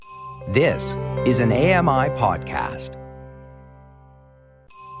This is an AMI podcast.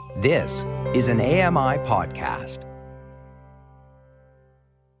 This is an AMI podcast.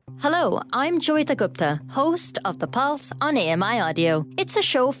 Hello, I'm Joyita Gupta, host of The Pulse on AMI Audio. It's a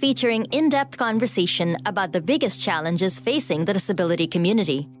show featuring in-depth conversation about the biggest challenges facing the disability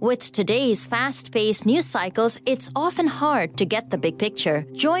community. With today's fast-paced news cycles, it's often hard to get the big picture.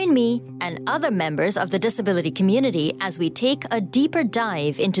 Join me and other members of the disability community as we take a deeper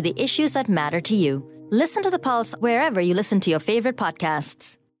dive into the issues that matter to you. Listen to The Pulse wherever you listen to your favorite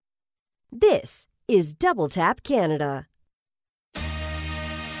podcasts. This is Double Tap Canada.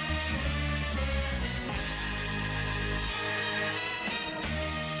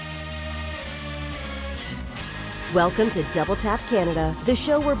 Welcome to Double Tap Canada, the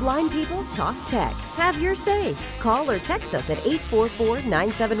show where blind people talk tech. Have your say. Call or text us at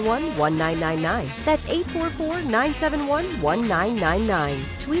 844-971-1999. That's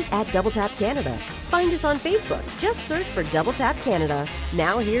 844-971-1999. Tweet at Double Tap Canada. Find us on Facebook. Just search for Double Tap Canada.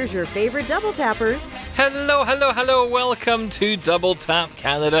 Now here's your favorite Double Tappers. Hello, hello, hello. Welcome to Double Tap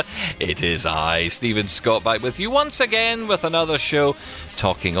Canada. It is I, Stephen Scott, back with you once again with another show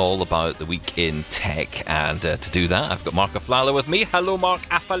talking all about the week in tech. And to do that, I've got Mark Aflalo with me. Hello, Mark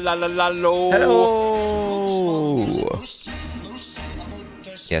Aflalo. Hello.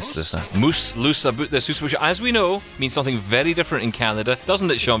 Yes, there's a moose loose about this, which, as we know, means something very different in Canada,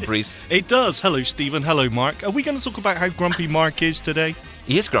 doesn't it, Sean Breeze? It does. Hello, Stephen. Hello, Mark. Are we going to talk about how grumpy Mark is today?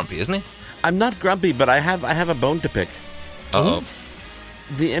 He is grumpy, isn't he? I'm not grumpy, but I have a bone to pick. Uh-oh.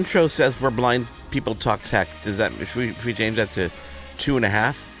 The intro says we're blind people talk tech. Does that should we change that to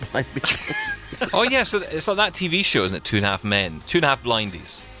 2.5 blind people? Oh, yeah, so it's like that TV show, isn't it? 2.5 Men. 2.5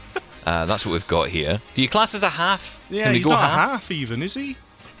 blindies. That's what we've got here. Do you class as a half? Yeah, Can we he's go not half? a half even, is he?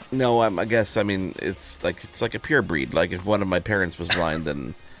 No, I guess. I mean, it's like a pure breed. Like if one of my parents was blind,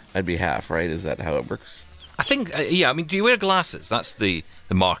 then I'd be half, right? Is that how it works? I think, yeah. I mean, do you wear glasses? That's the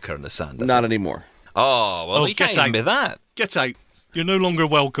marker in the sand. Not anymore. Oh, well, you can't get even be that. Get out. You're no longer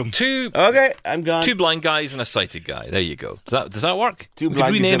welcome. Okay, I'm gone. Two blind guys and a sighted guy. There you go. Does that work? Two We could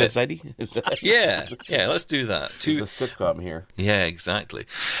blind rename and a it. sighty? Yeah, let's do that. The sitcom here. Yeah, exactly.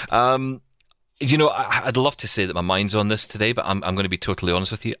 You know, I'd love to say that my mind's on this today, but I'm going to be totally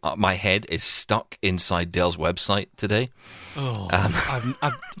honest with you. My head is stuck inside Dell's website today. Oh,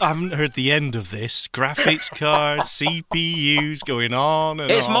 I haven't heard the end of this. Graphics cards, CPUs going on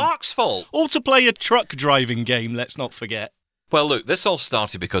and It's on. Mark's fault. All to play a truck driving game, let's not forget. Well, look, this all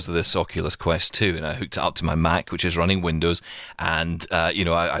started because of this Oculus Quest 2, and I hooked it up to my Mac, which is running Windows, and,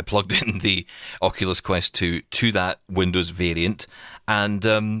 I plugged in the Oculus Quest 2 to that Windows variant,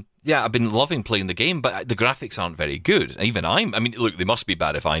 and, I've been loving playing the game, but the graphics aren't very good. Even look, they must be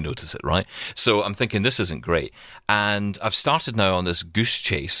bad if I notice it, right? So I'm thinking this isn't great. And I've started now on this goose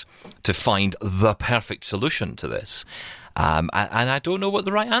chase to find the perfect solution to this. And I don't know what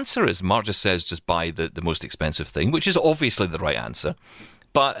the right answer is. Mark just says just buy the most expensive thing, which is obviously the right answer.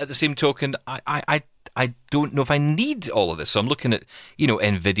 But at the same token, I don't know if I need all of this. So I'm looking at,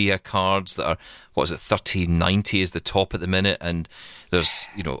 NVIDIA cards that are, 3090 is the top at the minute. And there's,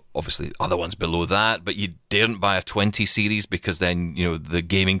 obviously other ones below that. But you daren't buy a 20 series because then, the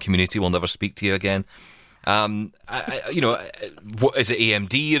gaming community will never speak to you again. What is it,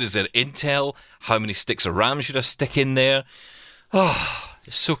 AMD or is it Intel? How many sticks of RAM should I stick in there? Oh,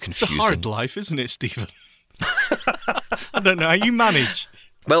 it's so confusing. It's a hard life, isn't it, Stephen? I don't know how you manage.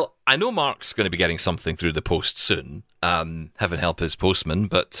 Well, I know Mark's going to be getting something through the post soon. Heaven help his postman,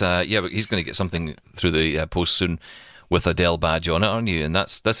 but he's going to get something through the post soon with a Dell badge on it, aren't you? And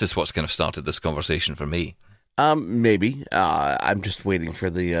this is what's kind of started this conversation for me. Maybe. I'm just waiting for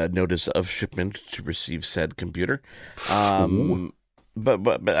the notice of shipment to receive said computer.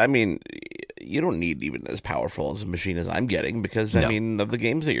 But I mean, you don't need even as powerful as a machine as I'm getting because No. I mean of the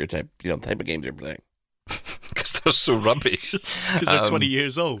games that type of games you're playing. Because they're so rubbish. Because they're 20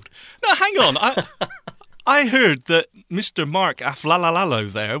 years old. No, hang on. I heard that Mr. Mark Aflalalo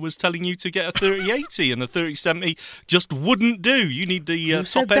there was telling you to get a 3080 and a 3070 just wouldn't do. You need the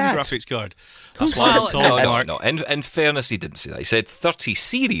said top-end that? graphics card. That's what I was told, Mark. No. In fairness, he didn't say that. He said 30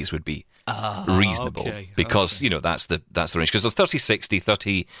 series would be reasonable because that's the range. Because there's 3060,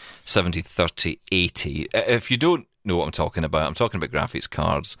 3070, 3080. If you don't know what I'm talking about graphics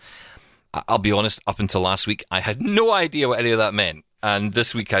cards. I'll be honest, up until last week, I had no idea what any of that meant. And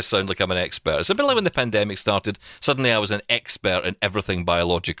this week I sound like I'm an expert. It's a bit like when the pandemic started. Suddenly I was an expert in everything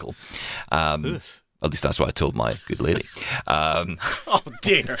biological. At least that's what I told my good lady. Oh,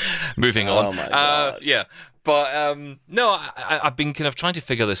 dear. Moving on. Oh, my God. Yeah. But, no, I've been kind of trying to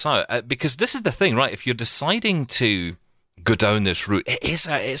figure this out. Because this is the thing, right? If you're deciding to go down this route. It's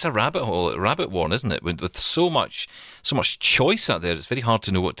a rabbit hole, rabbit warren, isn't it? With so much choice out there, it's very hard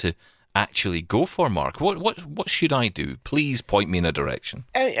to know what to actually go for. Mark, what should I do? Please point me in a direction.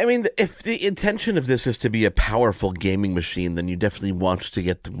 I mean, if the intention of this is to be a powerful gaming machine, then you definitely want to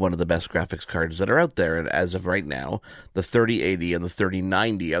get one of the best graphics cards that are out there. And as of right now, the 3080 and the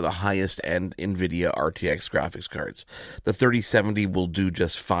 3090 are the highest end NVIDIA RTX graphics cards. The 3070 will do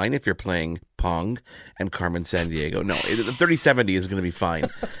just fine if you're playing Pong and Carmen Sandiego. No, the 3070 is going to be fine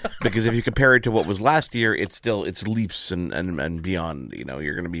because if you compare it to what was last year, it's leaps and beyond. You know,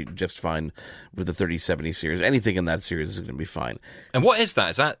 you're going to be just fine with the 3070 series. Anything in that series is going to be fine. And what is that?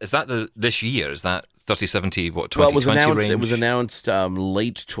 Is that this year? Is that 3070, what, 2020 range? It was announced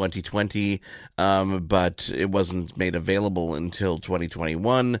late 2020, but it wasn't made available until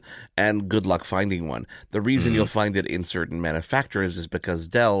 2021, and good luck finding one. The reason you'll find it in certain manufacturers is because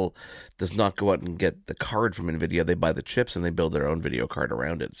Dell does not go out and get the card from NVIDIA. They buy the chips and they build their own video card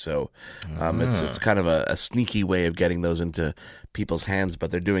around it. So it's kind of a sneaky way of getting those into people's hands,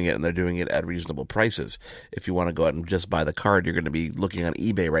 but they're doing it, and they're doing it at reasonable prices. If you want to go out and just buy the card, you're going to be looking on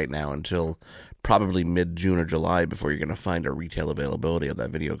eBay right now until probably mid-June or July before you're going to find a retail availability of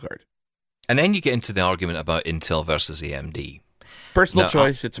that video card. And then you get into the argument about Intel versus AMD. Personal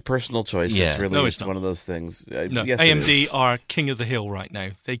choice. It's a personal choice. Yeah. It's really it's not. one of those things. No, yes, AMD are king of the hill right now.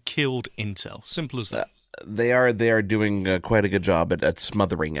 They killed Intel. Simple as that. They are doing quite a good job at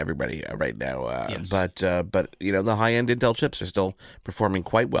smothering everybody right now. Yes. But you know, the high-end Intel chips are still performing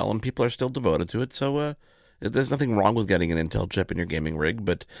quite well, and people are still devoted to it. So there's nothing wrong with getting an Intel chip in your gaming rig,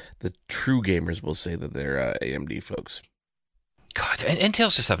 but the true gamers will say that they're AMD folks. God,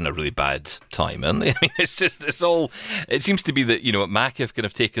 Intel's just having a really bad time, aren't they? I mean, it seems to be that, you know, Mac have kind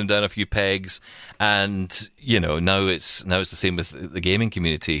of taken down a few pegs, and, you know, now it's the same with the gaming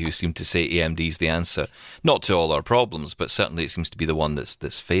community, who seem to say AMD's the answer. Not to all our problems, but certainly it seems to be the one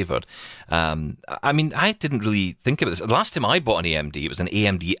that's favoured. I mean, I didn't really think about this. The last time I bought an AMD, it was an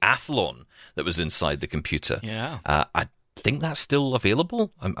AMD Athlon that was inside the computer. Yeah. I think that's still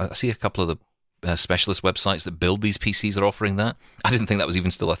available. I see a couple of the specialist websites that build these PCs are offering that. I didn't think that was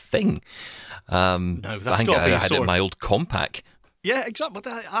even still a thing. No, that's I think got to be I had it in my old Compaq. Yeah, exactly. But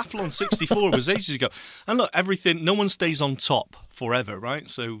that Athlon 64 was ages ago. And look, no one stays on top forever, right?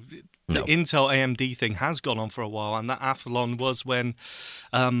 So the Intel AMD thing has gone on for a while, and that Athlon was when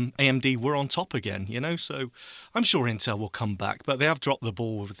AMD were on top again, you know? So I'm sure Intel will come back, but they have dropped the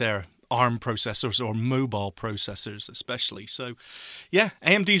ball with their ARM processors or mobile processors especially. So, yeah,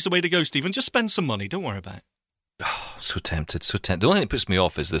 AMD's the way to go, Stephen. Just spend some money. Don't worry about it. Oh, so tempted. The only thing that puts me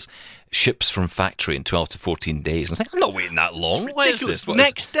off is this ships from factory in 12 to 14 days. I think I'm not waiting that long. Why is this?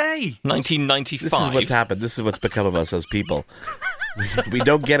 Next day. 1995. This is what's happened. This is what's become of us as people. We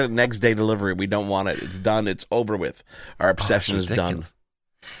don't get it next day delivery. We don't want it. It's done. It's over with. Our obsession is done.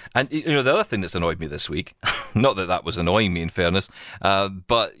 And, you know, the other thing that's annoyed me this week, not that was annoying me in fairness,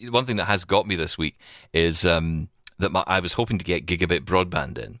 but one thing that has got me this week is that I was hoping to get gigabit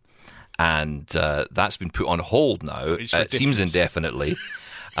broadband in, and that's been put on hold now. It seems indefinitely.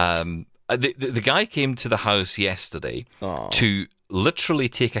 The guy came to the house yesterday to literally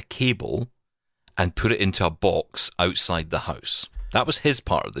take a cable and put it into a box outside the house. That was his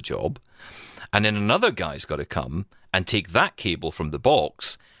part of the job. And then another guy's got to come and take that cable from the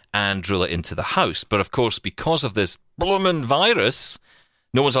box and drill it into the house. But of course, because of this bloomin' virus,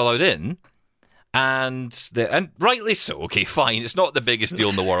 no one's allowed in. And rightly so. Okay, fine. It's not the biggest deal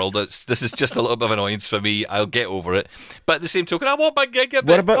in the world. This is just a little bit of annoyance for me. I'll get over it. But at the same token, I want my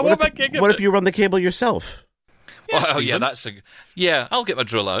gigabit. What if you run the cable yourself? Yeah, I'll get my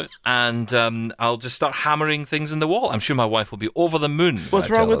drill out and I'll just start hammering things in the wall. I'm sure my wife will be over the moon. What's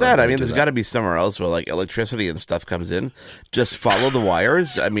wrong with that? I mean, there's got to be somewhere else where like electricity and stuff comes in. Just follow the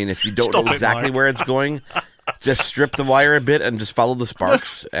wires. I mean, if you don't know exactly where it's going, just strip the wire a bit and just follow the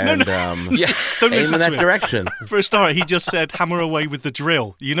sparks and don't aim in that direction. For a start, he just said hammer away with the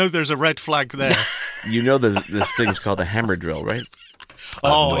drill. You know there's a red flag there. You know this thing's called a hammer drill, right?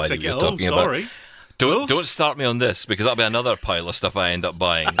 Sorry. Don't start me on this because that'll be another pile of stuff I end up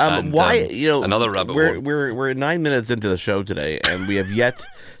buying. Another rabbit hole. We're 9 minutes into the show today, and we have yet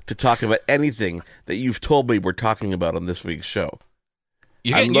to talk about anything that you've told me we're talking about on this week's show.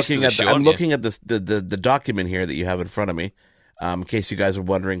 I'm looking at the document here that you have in front of me. In case you guys are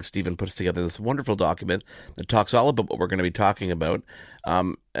wondering, Stephen puts together this wonderful document that talks all about what we're going to be talking about.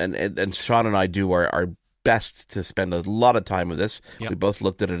 And Sean and I do our best to spend a lot of time with this. Yep. We both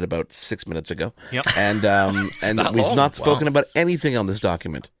looked at it about 6 minutes ago. Yep. And we've not spoken about anything on this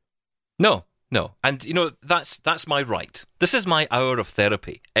document. No. And, you know, that's my right. This is my hour of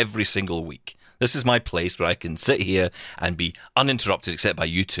therapy every single week. This is my place where I can sit here and be uninterrupted except by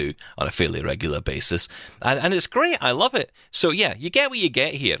you two on a fairly regular basis. And it's great. I love it. So, yeah, you get what you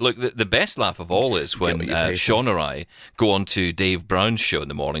get here. Look, the best laugh of all is when Sean or I go on to Dave Brown's show in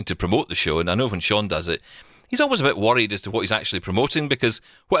the morning to promote the show. And I know when Sean does it, he's always a bit worried as to what he's actually promoting because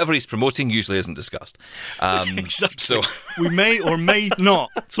whatever he's promoting usually isn't discussed. Exactly. So we may or may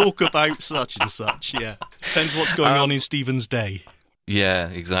not talk about such and such, yeah. Depends what's going on in Stephen's day. Yeah,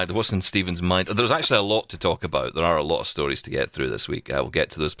 exactly. What's in Stephen's mind? There's actually a lot to talk about. There are a lot of stories to get through this week. We'll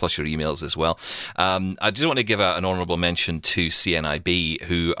get to those, plus your emails as well. I just want to give an honourable mention to CNIB,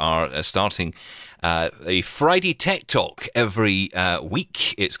 who are starting a Friday Tech Talk every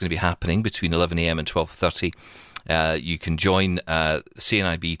week. It's going to be happening between 11 a.m. and 12:30. You can join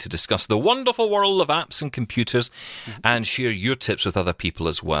CNIB to discuss the wonderful world of apps and computers and share your tips with other people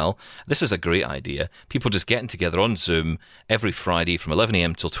as well. This is a great idea. People just getting together on Zoom every Friday from 11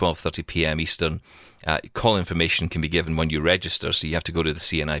 a.m. till 12:30 p.m. Eastern. Call information can be given when you register, so you have to go to the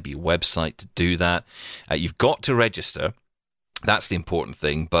CNIB website to do that. You've got to register. That's the important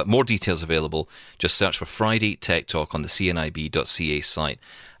thing, but more details available. Just search for Friday Tech Talk on the cnib.ca site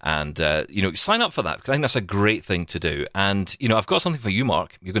and, sign up for that because I think that's a great thing to do. And, I've got something for you,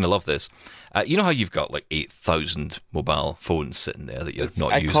 Mark. You're going to love this. You know how you've got like 8,000 mobile phones sitting there that you're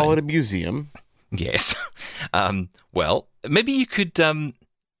not using? I call it a museum. Yes. Well, maybe you could...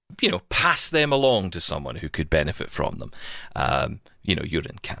 pass them along to someone who could benefit from them. You're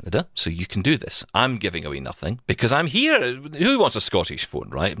in Canada, so you can do this. I'm giving away nothing because I'm here. Who wants a Scottish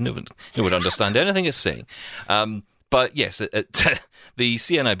phone, right? No one would understand anything it's saying. But yes, the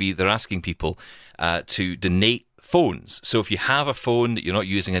CNIB, they're asking people to donate phones. So if you have a phone that you're not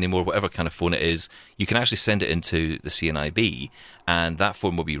using anymore, whatever kind of phone it is, you can actually send it into the CNIB and that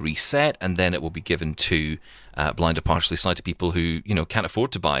phone will be reset and then it will be given to blind or partially sighted people who, can't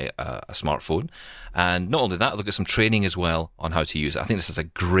afford to buy a smartphone. And not only that, they'll get some training as well on how to use it. I think this is a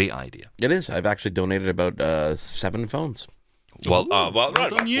great idea. It is. I've actually donated about 7 phones. Well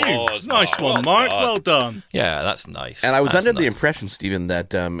done you. Applause, nice one, Mark. Well done. Yeah, that's nice. And I was under the impression, Stephen,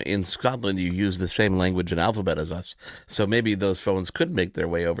 that in Scotland you use the same language and alphabet as us. So maybe those phones could make their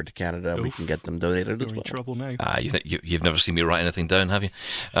way over to Canada and we can get them donated as You're well. in trouble now. You've never seen me write anything down, have you?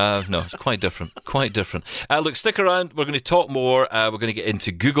 No, it's quite different. Quite different. Look, stick around. We're going to talk more. We're going to get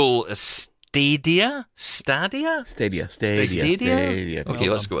into Google Stadia? Stadia. Okay,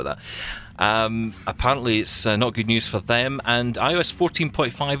 let's go with that. Apparently it's not good news for them, and iOS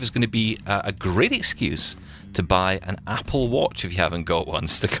 14.5 is going to be a great excuse to buy an Apple Watch if you haven't got one.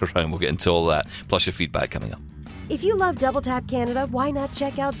 Stick around, we'll get into all that, plus your feedback coming up. If you love Double Tap Canada, why not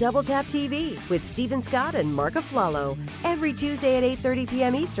check out Double Tap TV with Stephen Scott and Mark Aflalo every Tuesday at 8:30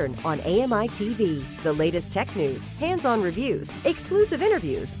 p.m. Eastern on AMI TV. The latest tech news, hands-on reviews, exclusive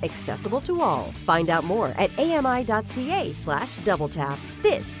interviews, accessible to all. Find out more at ami.ca/doubletap.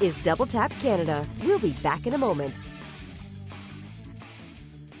 This is Double Tap Canada. We'll be back in a moment.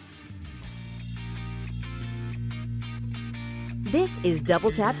 This is Double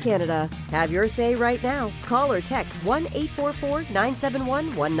Tap Canada. Have your say right now. Call or text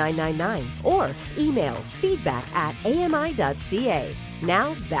 1-844-971-1999 or email feedback@ami.ca.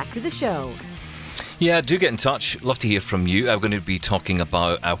 Now, back to the show. Yeah, do get in touch. Love to hear from you. I'm going to be talking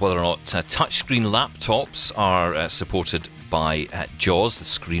about whether or not touchscreen laptops are supported by JAWS, the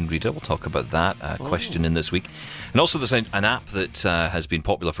screen reader. We'll talk about that question in this week. And also there's an app that has been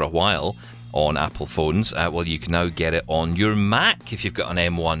popular for a while on Apple phones. Well, you can now get it on your Mac if you've got an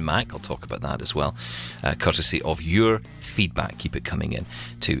M1 Mac. I'll talk about that as well, courtesy of your feedback. Keep it coming in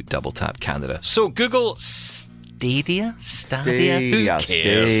to Double Tap Canada. So Google Stadia? Who cares?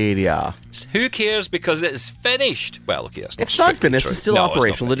 Stadia. Who cares because it's finished? Well, okay, that's not It's not strictly finished. true. It's still No, it's not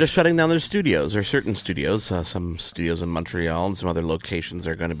operational. They're finished. just shutting down their studios. There are certain studios. Some studios in Montreal and some other locations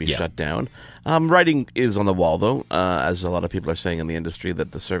are going to be shut down. Writing is on the wall, though, as a lot of people are saying in the industry,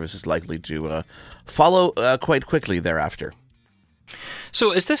 that the service is likely to follow quite quickly thereafter.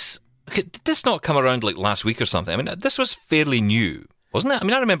 So did this not come around like last week or something? I mean, this was fairly new, wasn't it? I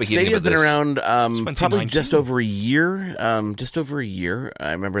mean, I remember hearing Stadia's about been this. around probably 2019. just over a year.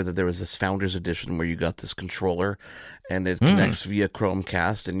 I remember that there was this Founders Edition where you got this controller and it connects via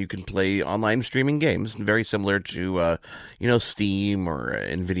Chromecast and you can play online streaming games, very similar to Steam or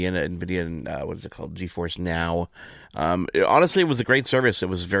NVIDIA, what is it called, GeForce Now. Honestly, it was a great service. It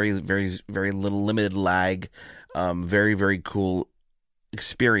was very, very, very little limited lag, very, very cool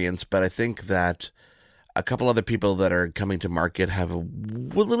experience. But I think that a couple other people that are coming to market have a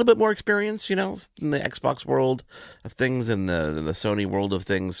little bit more experience, in the Xbox world of things and the Sony world of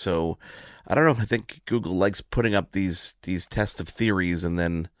things. So I don't know. I think Google likes putting up these tests of theories and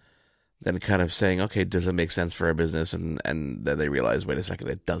then then kind of saying, okay, does it make sense for our business? And then they realize, wait a second,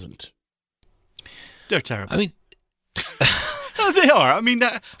 it doesn't. They're terrible. I mean, Oh, they are. I mean,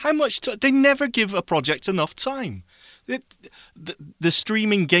 how much? They never give a project enough time. The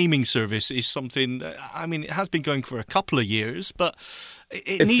streaming gaming service is something. I mean, it has been going for a couple of years, but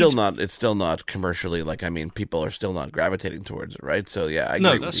it's still not commercially. Like, I mean, people are still not gravitating towards it, right? So yeah, I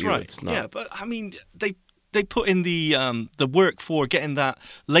agree with that's you. right. It's not. Yeah, but I mean, they put in the work for getting that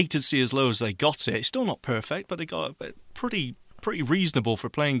latency as low as they got it. It's still not perfect, but they got it pretty reasonable for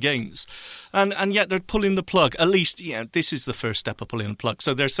playing games, and yet they're pulling the plug. At least, this is the first step of pulling the plug.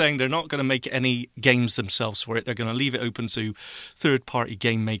 So they're saying they're not going to make any games themselves for it. They're going to leave it open to third-party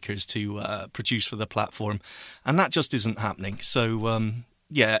game makers to produce for the platform, and that just isn't happening. So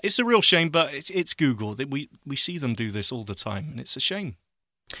yeah, it's a real shame, but it's Google. We see them do this all the time, and it's a shame.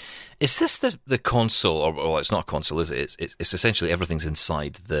 Is this the console, or well, it's not a console, is it? It's essentially everything's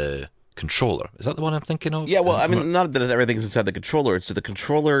inside the controller. Is that the one I'm thinking of? Yeah, well, I mean, not that everything's inside the controller. It's that the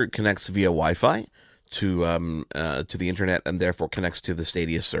controller connects via Wi-Fi to the internet, and therefore connects to the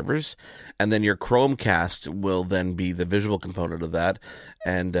Stadia servers. And then your Chromecast will then be the visual component of that,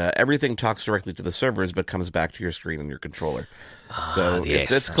 and everything talks directly to the servers, but comes back to your screen and your controller. So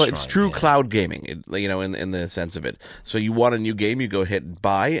yes, it's true cloud gaming, in the sense of it. So you want a new game, you go hit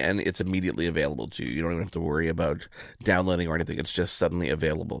buy, and it's immediately available to you. You don't even have to worry about downloading or anything. It's just suddenly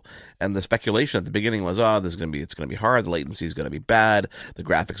available. And the speculation at the beginning was, it's going to be hard. The latency is going to be bad. The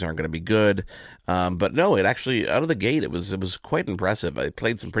graphics aren't going to be good. But no, it actually out of the gate it was quite impressive. I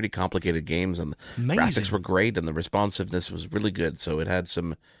played some pretty complicated games, and the graphics were great, and the responsiveness was really good. So it had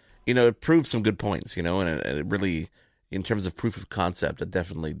some, it proved some good points, and it really, in terms of proof of concept, it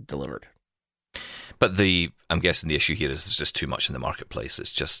definitely delivered. But I'm guessing the issue here is there's just too much in the marketplace.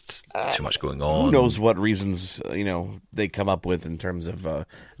 It's just too much going on. Who knows what reasons, they come up with in terms of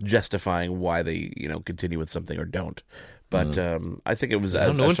justifying why they, continue with something or don't. But I think it was,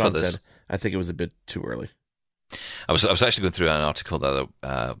 as Sean said, I think it was a bit too early. I was actually going through an article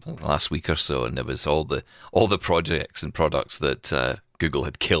last week or so, and there was all the projects and products that Google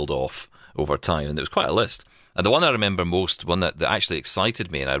had killed off over time, and there was quite a list. And the one I remember most, one that actually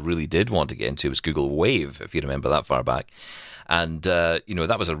excited me and I really did want to get into, was Google Wave, if you remember that far back. And,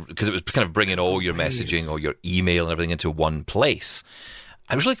 that was because it was kind of bringing all your messaging or your email and everything into one place.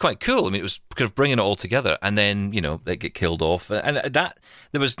 It was really quite cool. I mean, it was kind of bringing it all together, and then, they get killed off. And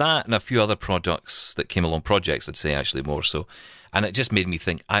there was that and a few other projects that came along, projects, I'd say, actually, more so. And it just made me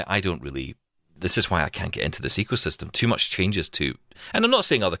think, I don't really... This is why I can't get into this ecosystem. Too much changes to... And I'm not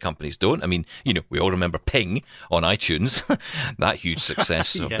saying other companies don't. I mean, we all remember Ping on iTunes, that huge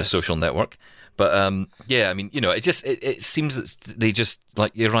success of the social network. But, I mean, it seems that they just,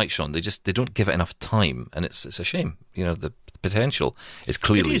 like, you're right, Sean, they don't give it enough time, and it's a shame. The potential is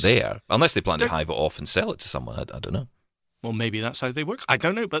clearly there, unless they plan to hive it off and sell it to someone. I don't know. Well, maybe that's how they work. I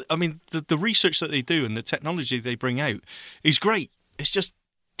don't know. But, I mean, the research that they do and the technology they bring out is great. It's just...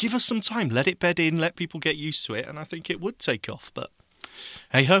 give us some time, let it bed in, let people get used to it, and I think it would take off. But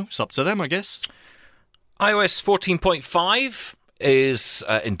hey-ho, it's up to them, I guess. iOS 14.5 is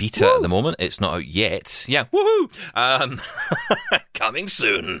in beta at the moment. It's not out yet. Yeah, woohoo! Coming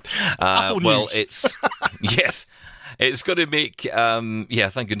soon. Apple news. It's... yes. It's going to make,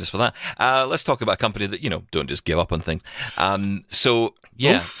 thank goodness for that. Let's talk about a company that, don't just give up on things. They're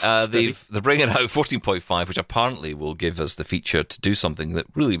bringing out 14.5, which apparently will give us the feature to do something that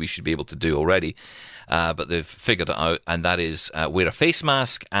really we should be able to do already. But they've figured it out, and that is wear a face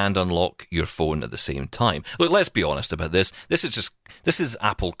mask and unlock your phone at the same time. Look, let's be honest about this. This is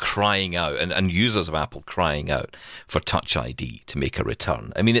Apple crying out, and users of Apple crying out for Touch ID to make a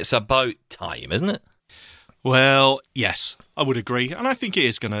return. I mean, it's about time, isn't it? Well, yes, I would agree, and I think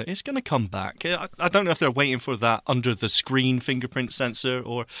it's gonna come back. I don't know if they're waiting for that under the screen fingerprint sensor,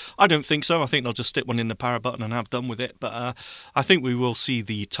 or I don't think so. I think they'll just stick one in the power button and have done with it. But I think we will see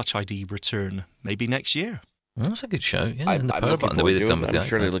the Touch ID return maybe next year. Well, that's a good show. Yeah, I'm the power button, the way they've done with the iPad. I'm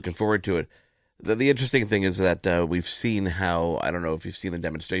surely looking forward to it. The interesting thing is that we've seen how, I don't know if you've seen the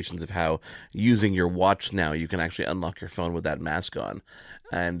demonstrations of how using your watch now, you can actually unlock your phone with that mask on.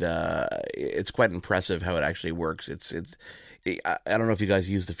 And it's quite impressive how it actually works. I don't know if you guys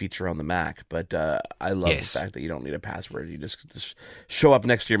use the feature on the Mac, but I love the fact that you don't need a password. You just show up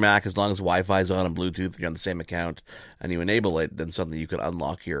next to your Mac as long as Wi-Fi is on and Bluetooth, you're on the same account, and you enable it, then suddenly you can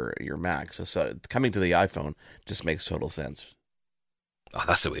unlock your Mac. So coming to the iPhone just makes total sense. Oh,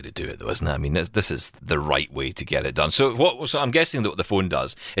 that's the way to do it, though, isn't it? I mean, this is the right way to get it done. So I'm guessing that what the phone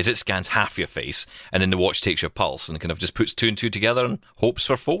does is it scans half your face, and then the watch takes your pulse and kind of just puts two and two together and hopes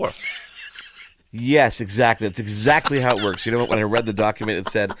for four. Yes, exactly. That's exactly how it works. You know what? When I read the document, it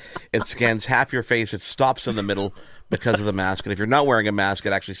said it scans half your face. It stops in the middle because of the mask. And if you're not wearing a mask,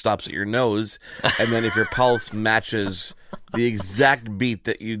 it actually stops at your nose. And then if your pulse matches the exact beat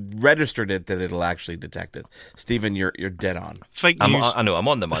that you registered it, that it'll actually detect it. Stephen, you're dead on. Fake news. I know. I'm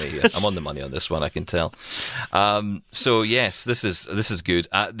on the money here. I'm on the money on this one. I can tell. So yes, this is good.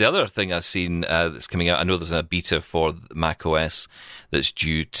 The other thing I've seen that's coming out, I know there's a beta for Mac OS that's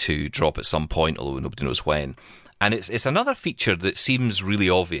due to drop at some point, although nobody knows when. And it's another feature that seems really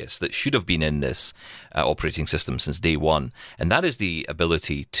obvious that should have been in this operating system since day one, and that is the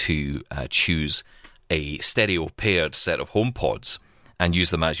ability to choose a stereo paired set of HomePods and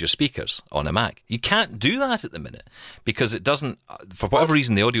use them as your speakers on a Mac. You can't do that at the minute because it doesn't, for whatever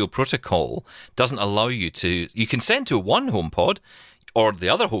reason, the audio protocol doesn't allow you to. You can send to one HomePod or the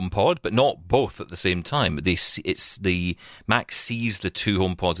other HomePod, but not both at the same time. It's the Mac sees the two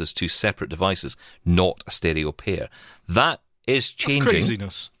HomePods as two separate devices, not a stereo pair. That is changing. That's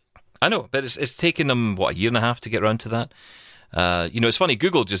craziness. I know, but it's taken them, a year and a half to get around to that? It's funny,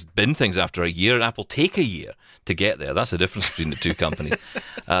 Google just bin things after a year, and Apple take a year to get there. That's the difference between the two companies.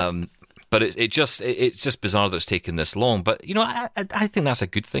 But it's just bizarre that it's taken this long. But, I think that's a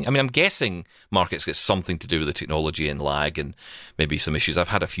good thing. I mean, I'm guessing, Mark, it's got something to do with the technology and lag and maybe some issues. I've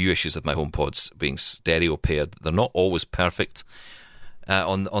had a few issues with my HomePods being stereo paired. They're not always perfect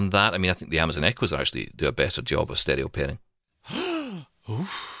on that. I mean, I think the Amazon Echoes actually do a better job of stereo pairing.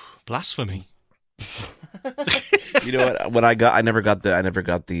 Oof, blasphemy. You know what? I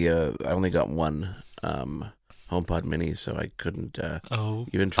only got one HomePod Mini, so I couldn't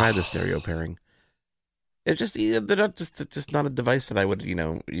even try the stereo pairing. It's just they're not just not a device that I would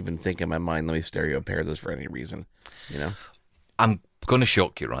even think in my mind. Let me stereo pair this for any reason. I'm going to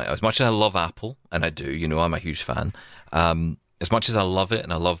shock you, right? As much as I love Apple, and I do, I'm a huge fan. As much as I love it,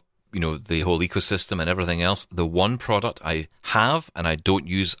 and I love the whole ecosystem and everything else, the one product I have and I don't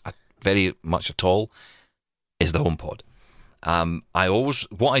use very much at all is the HomePod.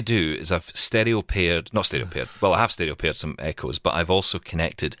 What I do is I've not stereo paired. Well, I have stereo paired some Echoes, but I've also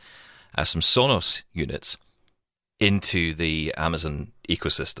connected some Sonos units into the Amazon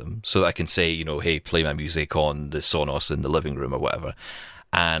ecosystem so that I can say, hey, play my music on the Sonos in the living room or whatever,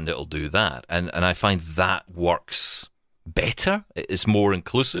 and it'll do that. And I find that works better. It's more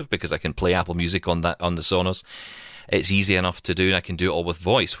inclusive because I can play Apple Music on the Sonos. It's easy enough to do, and I can do it all with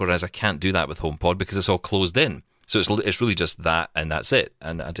voice, whereas I can't do that with HomePod because it's all closed in. So it's really just that, and that's it.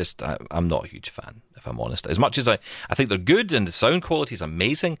 And I'm not a huge fan, if I'm honest. As much as I think they're good, and the sound quality is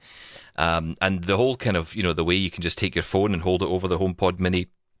amazing, and the whole kind of, the way you can just take your phone and hold it over the HomePod Mini,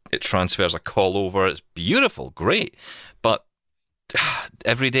 it transfers a call over, it's beautiful, great. But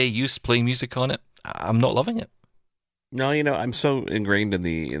everyday use, playing music on it, I'm not loving it. No, I'm so ingrained in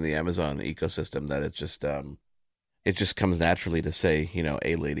the Amazon ecosystem that it just comes naturally to say,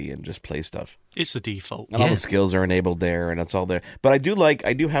 "Hey, lady," and just play stuff. It's the default. And all the skills are enabled there, and it's all there. But I do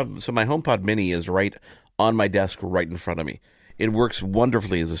have, so my HomePod Mini is right on my desk, right in front of me. It works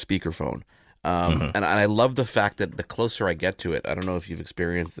wonderfully as a speakerphone. And I love the fact that the closer I get to it, I don't know if you've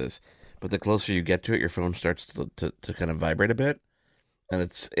experienced this, but the closer you get to it, your phone starts to kind of vibrate a bit. And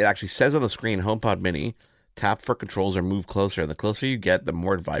it actually says on the screen, HomePod Mini, tap for controls or move closer. And the closer you get, the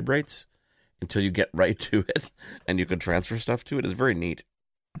more it vibrates, until you get right to it and you can transfer stuff to it. It's very neat.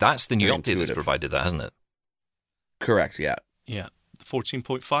 That's the new Very update that's intuitive. provided that, hasn't it? Correct, yeah. Yeah.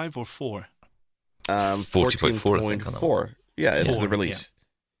 14.5 or 4? 40.4, I think, on that one. 14.4. Yeah, it's 4, the release.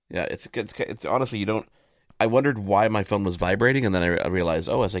 Yeah, it's honestly, I wondered why my phone was vibrating, and then I realized,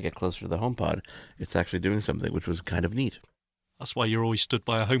 as I get closer to the HomePod, it's actually doing something, which was kind of neat. That's why you're always stood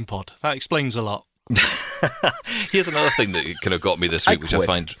by a HomePod. That explains a lot. Here's another thing that kind of got me this week, which I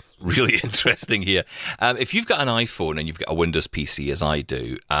find really interesting here. If you've got an iPhone and you've got a Windows PC, as I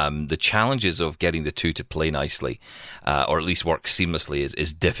do, the challenges of getting the two to play nicely, or at least work seamlessly,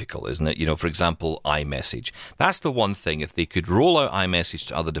 is difficult, isn't it? For example, iMessage. That's the one thing. If they could roll out iMessage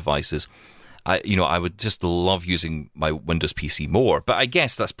to other devices, I would just love using my Windows PC more. But I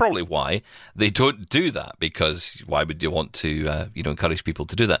guess that's probably why they don't do that, because why would you want to, encourage people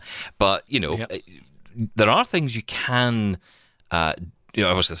to do that? But, there are things you can, obviously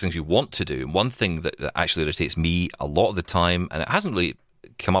there's things you want to do. And one thing that actually irritates me a lot of the time, and it hasn't really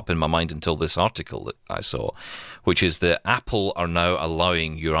come up in my mind until this article that I saw, which is that Apple are now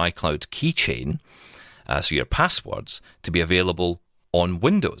allowing your iCloud keychain, so your passwords, to be available on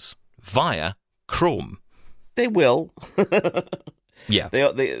Windows via Chrome. They will. Yeah.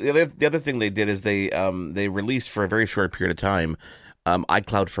 The other thing they did is they released for a very short period of time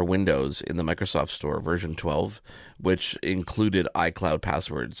iCloud for Windows in the Microsoft Store, version 12, which included iCloud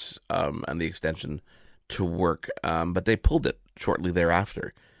passwords and the extension to work. But they pulled it shortly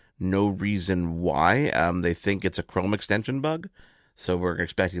thereafter. No reason why. They think it's a Chrome extension bug, so we're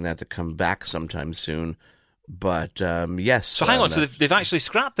expecting that to come back sometime soon. But yes. So hang on. So they've actually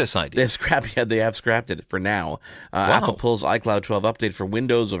scrapped this idea. They have scrapped it for now. Apple pulls iCloud 12 update for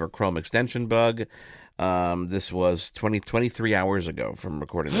Windows over Chrome extension bug. This was 23 hours ago from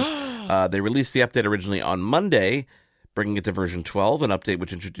recording this. They released the update originally on Monday, bringing it to version 12, an update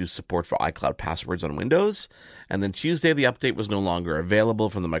which introduced support for iCloud passwords on Windows. And then Tuesday, the update was no longer available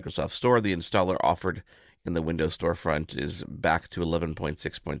from the Microsoft Store. The installer offered in the Windows storefront is back to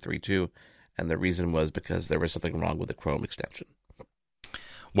 11.6.32. And the reason was because there was something wrong with the Chrome extension.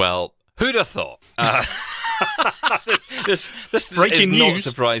 Well, who'd have thought? This Breaking is news. not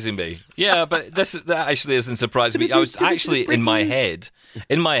surprising me. Yeah, but that actually isn't surprising me. I was actually in my head,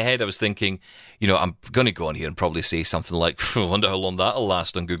 I was thinking, I'm going to go on here and probably say something like, I wonder how long that'll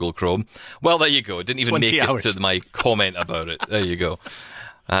last on Google Chrome. Well, there you go. It didn't even make it to my comment about it. There you go.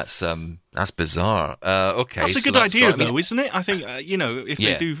 That's bizarre. Okay, that's a good idea, though, isn't it? I think if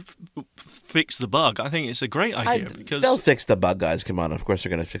they do fix the bug, I think it's a great idea because they'll fix the bug, guys. Come on, of course they're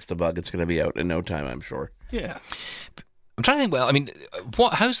going to fix the bug. It's going to be out in no time, I'm sure. Yeah. I'm trying to think. Well, I mean,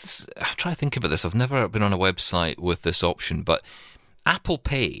 how's this? I'm trying to think about this. I've never been on a website with this option, but Apple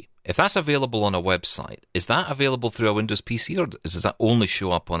Pay, if that's available on a website, is that available through a Windows PC, or does that only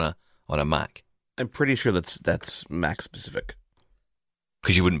show up on a Mac? I'm pretty sure that's Mac specific.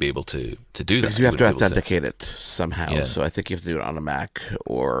 Because you wouldn't be able to do that. Because you have to authenticate it somehow. Yeah. So I think you have to do it on a Mac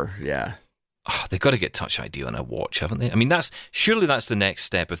or, Oh, they've got to get Touch ID on a watch, haven't they? I mean, surely that's the next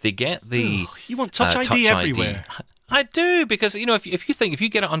step. If they get the... you want Touch ID everywhere. I do, because, if you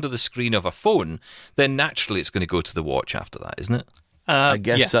get it under the screen of a phone, then naturally it's going to go to the watch after that, isn't it? I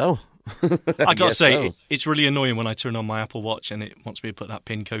guess so. I got to say, it's really annoying when I turn on my Apple Watch and it wants me to put that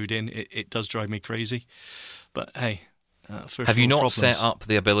PIN code in. It does drive me crazy. But, hey... Have you not set up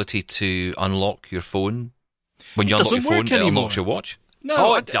the ability to unlock your phone? When you unlock your phone, it anymore. Unlocks your watch?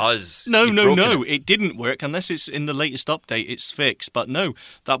 No, it does. No. It didn't work unless it's in the latest update. It's fixed. But no,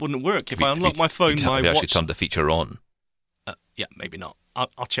 that wouldn't work. If I unlock my phone, my watch... actually turned the feature on? Yeah, maybe not.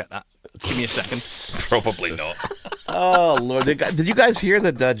 I'll check that. Give me a second. Probably not. Oh, Lord. Did you guys hear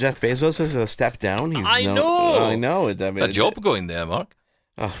that Jeff Bezos has stepped down? I know. I know. A job going there, Mark.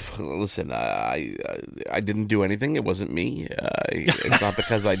 Listen, I didn't do anything. It wasn't me. It's not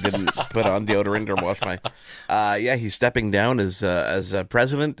because I didn't put on deodorant or wash my... he's stepping down as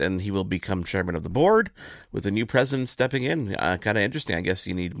president, and he will become chairman of the board with the new president stepping in. Kind of interesting. I guess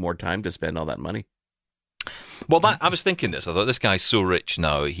you need more time to spend all that money. Well, I was thinking this. I thought this guy's so rich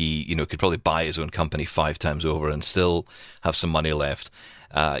now, he could probably buy his own company 5 times over and still have some money left.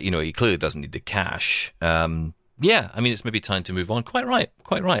 He clearly doesn't need the cash. Yeah, I mean, it's maybe time to move on. Quite right.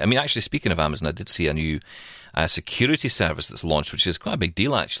 I mean, actually, speaking of Amazon, I did see a new security service that's launched, which is quite a big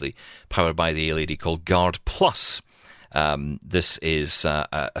deal, actually, powered by the lady called Guard Plus. This is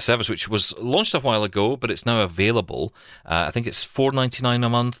a service which was launched a while ago, but it's now available. I think it's $4.99 a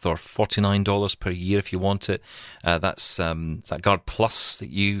month or $49 per year if you want it. That's that Guard Plus that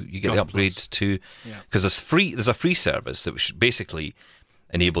you get the upgrades to, because there's a free service that which basically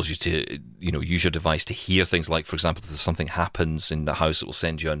enables you to, use your device to hear things like, for example, if something happens in the house, it will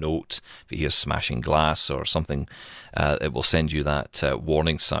send you a note. If you hear smashing glass or something, it will send you that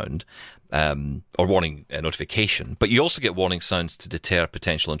warning sound or warning notification. But you also get warning sounds to deter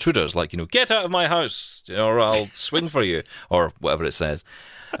potential intruders, like, get out of my house or I'll swing for you or whatever it says.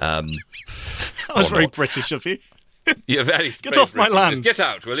 That was very British of you. You're very Get off my land. Just get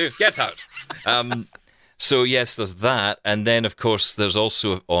out, will you? Get out. So, yes, there's that. And then, of course, there's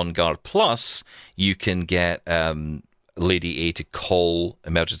also on Guard Plus, you can get Lady A to call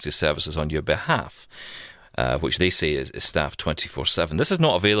emergency services on your behalf, which they say is staffed 24/7. This is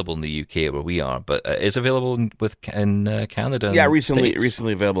not available in the UK where we are, but it is available in Canada. Yeah,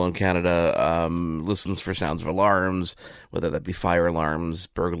 recently available in Canada. Listens for sounds of alarms, whether that be fire alarms,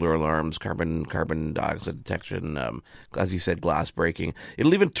 burglar alarms, carbon dioxide detection, as you said, glass breaking.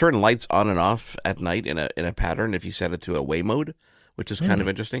 It'll even turn lights on and off at night in a pattern if you set it to away mode, which is kind of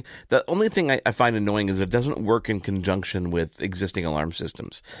interesting. The only thing I find annoying is it doesn't work in conjunction with existing alarm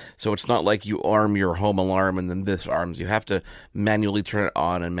systems. So it's not like you arm your home alarm and then this arms. You have to manually turn it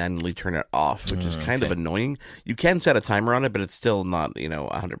on and manually turn it off, which is kind of annoying. You can set a timer on it, but it's still not,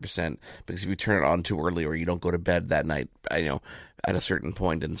 100%. Because if you turn it on too early or you don't go to bed that night, at a certain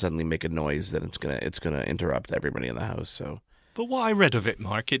point and suddenly make a noise, then it's gonna interrupt everybody in the house. So But what I read of it,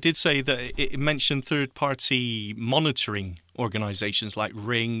 Mark, it did say that it mentioned third-party monitoring organisations like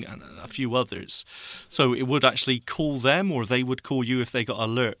Ring and a few others. So it would actually call them, or they would call you if they got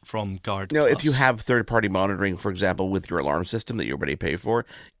alert from Guard No, Plus. if you have third-party monitoring, for example, with your alarm system that you already pay for,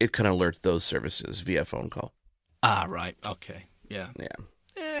 it can alert those services via phone call. Ah, right. Okay. Yeah.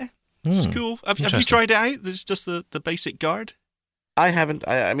 Yeah. It's cool. Have you tried it out? There's just the basic Guard? I haven't.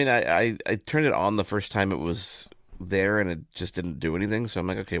 I mean, I turned it on the first time it was there, and it just didn't do anything. So I'm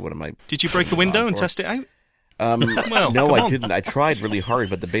like, okay, what am I? Did you break the window and test it out? No, come I on. didn't. I tried really hard,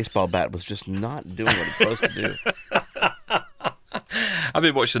 but the baseball bat was just not doing what it's supposed to do. I've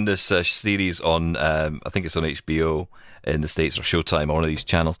been watching this series on, I think it's on HBO in the States or Showtime, or one of these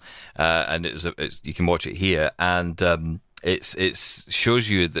channels, and you can watch it here, and it shows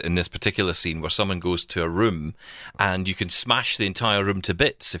you that in this particular scene where someone goes to a room and you can smash the entire room to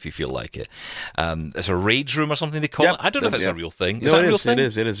bits if you feel like it. It's a rage room or something they call it. I don't know if it's a real thing. Is that a real thing?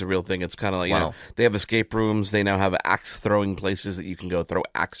 It is a real thing. It's kind of like, you know, they have escape rooms. They now have axe throwing places that you can go throw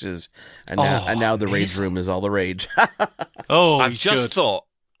axes. And now the rage room is all the rage. I've just thought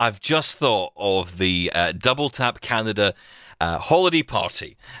of the Double Tap Canada holiday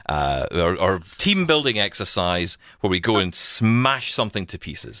party or team building exercise where we go and smash something to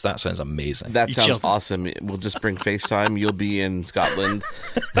pieces. That sounds amazing. That sounds awesome. We'll just bring FaceTime. You'll be in Scotland.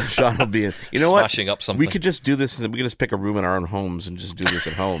 Sean will be in. You know what? Smashing up something. We could just do this. We could just pick a room in our own homes and just do this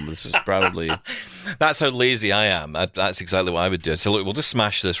at home. This is probably. That's how lazy I am. That's exactly what I would do. So look, we'll just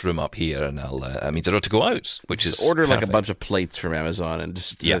smash this room up here, and I mean, I don't have to go out, which is order perfect. like a bunch of plates from Amazon and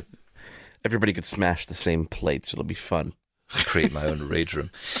just everybody could smash the same plates. It'll be fun. Create my own rage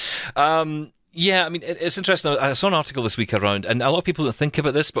room. Yeah, I mean, it's interesting. I saw an article this week around, and a lot of people don't think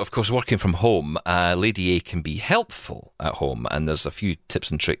about this, but of course, working from home, Lady A can be helpful at home, and there's a few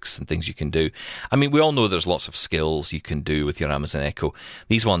tips and tricks and things you can do. I mean, we all know there's lots of skills you can do with your Amazon Echo.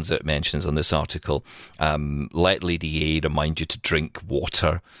 These ones that it mentions on this article, let Lady A remind you to drink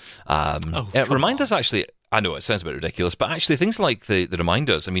water. Remind us, actually. I know it sounds a bit ridiculous, but actually things like the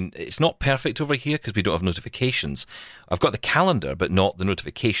reminders, I mean, it's not perfect over here because we don't have notifications. I've got the calendar, but not the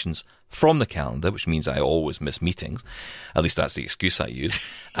notifications from the calendar, which means I always miss meetings. At least that's the excuse I use.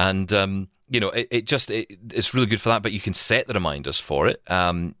 And, it's really good for that, but you can set the reminders for it.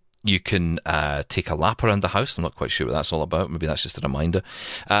 You can take a lap around the house. I'm not quite sure what that's all about. Maybe that's just a reminder.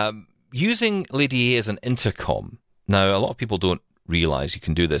 Using Lady A as an intercom. Now, a lot of people don't realize you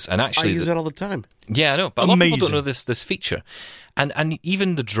can do this, and actually I use it all the time. Yeah, I know, but a lot of people don't know this feature, and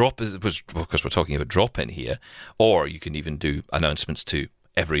even the drop was, of course, we're talking about drop-in here, or you can even do announcements to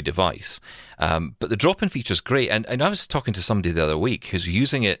every device. But the drop-in feature is great, and I was talking to somebody the other week who's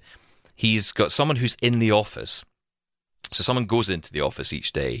using it. He's got someone who's in the office. So someone goes into the office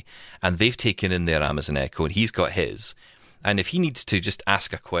each day, and they've taken in their Amazon Echo, and he's got his. And if he needs to just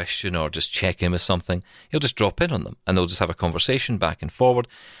ask a question or just check in with something, he'll just drop in on them, and they'll just have a conversation back and forward.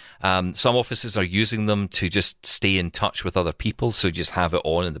 Some offices are using them to just stay in touch with other people, so you just have it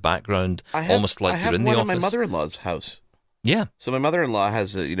on in the background, almost like you're in the office. I have one in my mother-in-law's house. Yeah. So my mother-in-law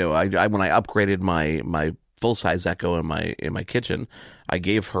has, when I upgraded my full-size Echo in my kitchen, I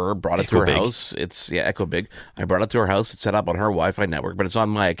gave her, brought it to her house. It's Echo Big. I brought it to her house. It's set up on her Wi-Fi network, but it's on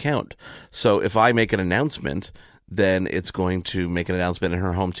my account. So if I make an announcement, then it's going to make an announcement in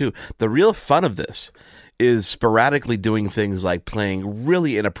her home too. The real fun of this is sporadically doing things like playing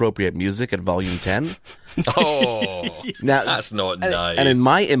really inappropriate music at volume 10. Oh, now, that's not nice. And in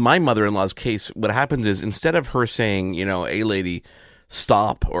my mother-in-law's case, what happens is instead of her saying, "A lady,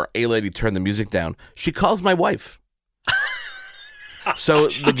 stop," or "A lady, turn the music down," she calls my wife. So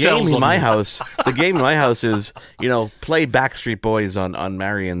the game in my house is, play Backstreet Boys on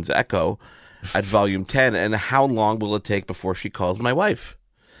Marion's Echo at volume 10, and how long will it take before she calls my wife?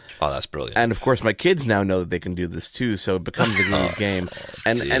 Oh, that's brilliant. And of course, my kids now know that they can do this too, so it becomes a new game.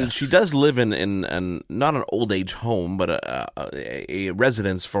 And she does live in not an old age home, but a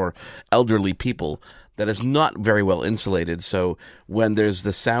residence for elderly people that is not very well insulated. So when there's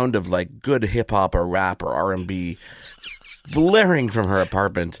the sound of like good hip hop or rap or R&B blaring from her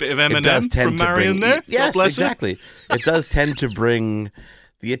apartment, bit of Eminem from Marion there. Yes, exactly. It does tend to bring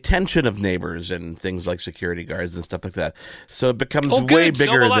the attention of neighbors and things like security guards and stuff like that. So it becomes way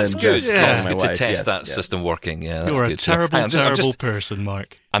bigger than that's just good. That's good my to wife. test that system working. Yeah, that's You're good. a terrible person,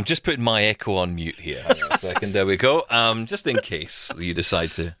 Mark. I'm just putting my Echo on mute here. Hang on a second. There we go. Just in case you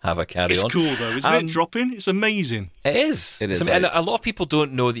decide to have a carry on. It's cool though, isn't it? Drop-in? It's amazing. It is. It is. And a lot of people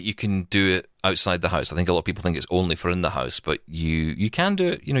don't know that you can do it outside the house. I think a lot of people think it's only for in the house, but you can do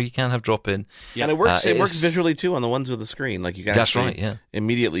it. You can have drop-in. Yeah. And it works. It works visually too on the ones with the screen. Like you can that's right. Yeah.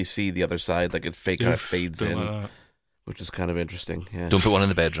 Immediately see the other side. Like it kind of fades in, which is kind of interesting. Yeah. Don't put one in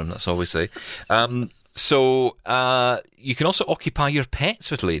the bedroom, that's all we say. So you can also occupy your pets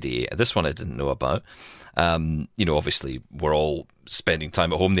with Lady A. This one I didn't know about. Obviously, we're all spending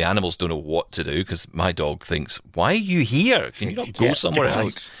time at home. The animals don't know what to do because my dog thinks, why are you here? Can you not go somewhere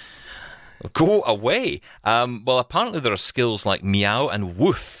else? Go away. Well, apparently there are skills like meow and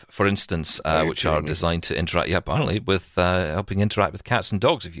woof, for instance, which are designed to interact, apparently, with helping interact with cats and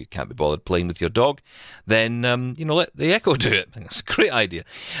dogs. If you can't be bothered playing with your dog, then, let the Echo do it. I think that's a great idea.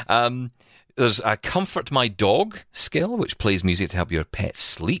 There's a Comfort My Dog skill, which plays music to help your pet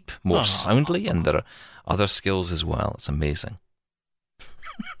sleep more soundly, and there are other skills as well. It's amazing.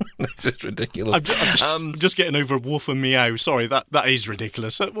 This is ridiculous. I'm just getting over woof and meow. Sorry, that is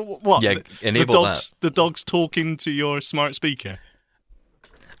ridiculous. What? Yeah, enable that. The dog's talking to your smart speaker.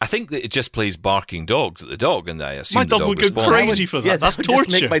 I think that it just plays barking dogs at the dog, and I assume my dog would go crazy for that. Yeah, that's would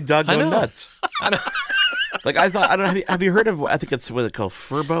torture. Just make my dog go nuts. I know. Like I thought, I don't know. Have you heard of? I think it's what they call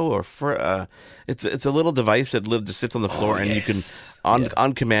Furbo or it's a little device that just sits on the floor, and you can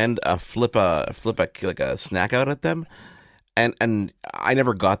on command flip a like a snack out at them. And I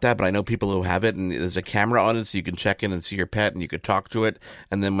never got that, but I know people who have it, and there's a camera on it, so you can check in and see your pet, and you could talk to it,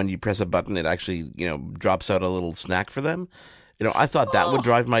 and then when you press a button, it actually drops out a little snack for them. I thought that would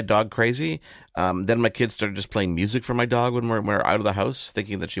drive my dog crazy. Then my kids started just playing music for my dog when we're out of the house,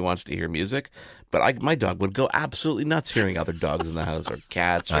 thinking that she wants to hear music. But my dog would go absolutely nuts hearing other dogs in the house or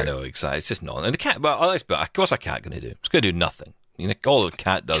cats. I know, exactly. It's just not. And the cat, what's a cat going to do? It's going to do nothing. All the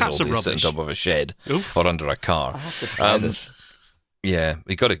cat does Cats all this sitting on top of a shed or under a car. I'll have to try this. Yeah,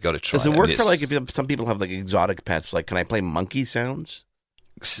 you got to try. Does it work for if some people have like exotic pets? Like, can I play monkey sounds?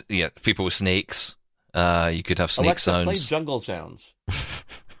 Yeah, people with snakes. You could have snake Alexa, sounds. play jungle sounds.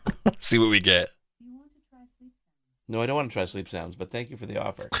 See what we get. No, I don't want to try sleep sounds, but thank you for the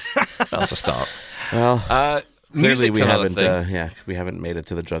offer. That's a start. Well, clearly we haven't made it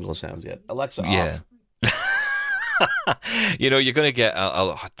to the jungle sounds yet. Alexa, yeah. off. You're going to get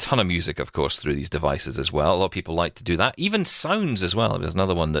a ton of music, of course, through these devices as well. A lot of people like to do that. Even sounds as well. There's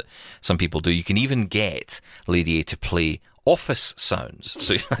another one that some people do. You can even get Lady A to play office sounds.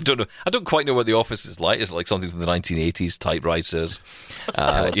 So I don't quite know what the office is like. Is it like something from the 1980s, typewriters,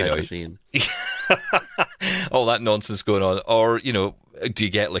 machine. all that nonsense going on? Or, do you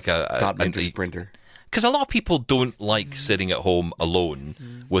get like a dot matrix printer? Because a lot of people don't like sitting at home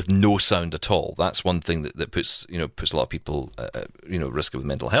alone with no sound at all. That's one thing that puts a lot of people at risk of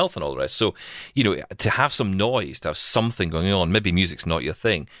mental health and all the rest. So, to have some noise, to have something going on, maybe music's not your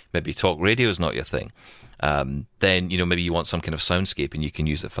thing, maybe talk radio's not your thing, then maybe you want some kind of soundscape and you can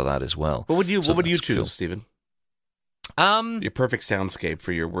use it for that as well. What would you choose, cool. Stephen? Your perfect soundscape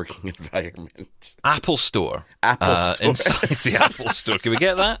for your working environment. Apple Store. Apple Store. Inside the Apple Store. Can we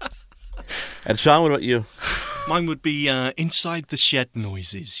get that? And Sean, what about you? Mine would be inside the shed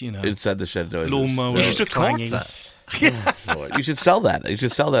noises, Inside the shed noises. Lawnmower You should record clanging. that. You should sell that. You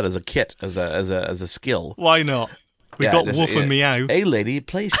should sell that as a kit, as a skill. Why not? We got woof and meow. Hey, lady,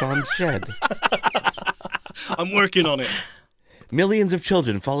 play Sean's shed. I'm working on it. Millions of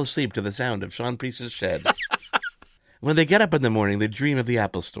children fall asleep to the sound of Sean Priest's shed. When they get up in the morning, they dream of the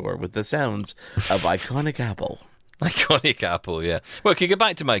Apple Store with the sounds of iconic Apple. Iconic Apple, yeah. Well, can you get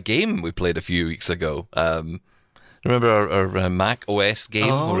back to my game we played a few weeks ago? Remember our Mac OS game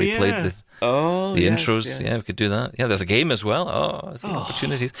where we played the intros? Yes. Yeah, we could do that. Yeah, there's a game as well. I see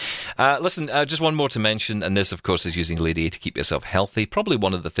opportunities. Listen, just one more to mention, and this, of course, is using Lady A to keep yourself healthy. Probably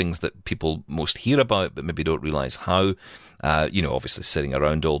one of the things that people most hear about, but maybe don't realise how. Obviously sitting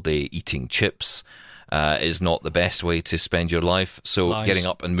around all day eating chips is not the best way to spend your life. So getting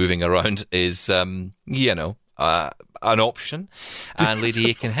up and moving around is, an option, and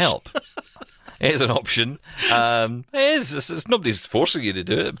Lady A can help. It is an option. It's nobody's forcing you to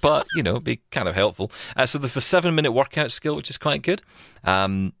do it, but, be kind of helpful. So there's a 7-minute workout skill, which is quite good.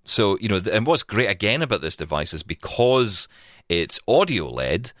 And what's great again about this device is because it's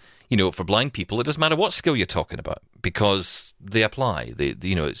audio-led, for blind people, it doesn't matter what skill you're talking about because they apply.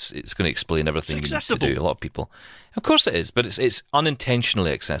 It's going to explain everything you need to do. A lot of people, of course, it is, but it's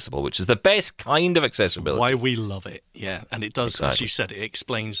unintentionally accessible, which is the best kind of accessibility. Why we love it, yeah, and it does. Exactly. As you said, it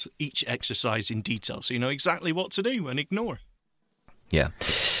explains each exercise in detail, so you know exactly what to do and ignore. Yeah.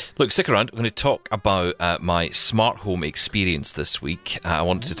 Look, stick around. I'm going to talk about my smart home experience this week. I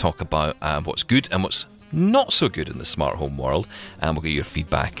wanted to talk about what's good and what's not so good in the smart home world, and we'll get your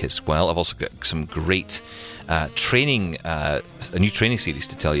feedback as well. I've also got some great training, a new training series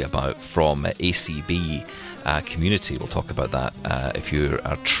to tell you about from ACB Community. We'll talk about that. If you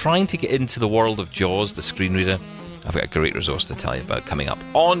are trying to get into the world of JAWS, the screen reader, I've got a great resource to tell you about coming up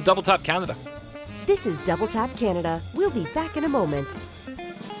on Double Tap Canada. This is Double Tap Canada. We'll be back in a moment.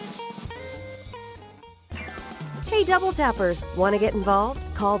 Hey, Double Tappers, want to get involved?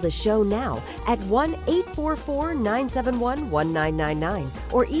 Call the show now at 1-844-971-1999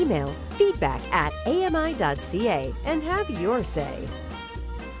 or email feedback@ami.ca and have your say.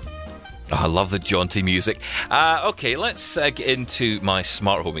 Oh, I love the jaunty music. Okay, let's get into my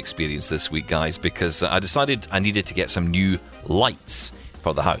smart home experience this week, guys, because I decided I needed to get some new lights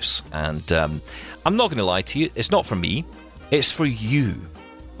for the house. And I'm not going to lie to you, it's not for me, it's for you.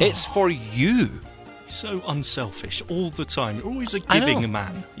 It's for you. So unselfish all the time. You're always a I know. giving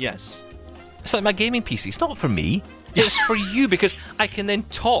man. Yes. It's like my gaming PC. It's not for me. It's for you, because I can then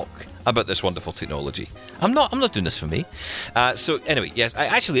talk about this wonderful technology. I'm not doing this for me. So anyway, yes, it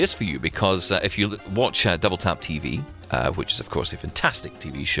actually is for you, because if you watch Double Tap TV, which is of course a fantastic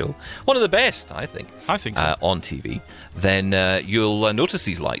TV show, one of the best, I think so. On TV, then you'll notice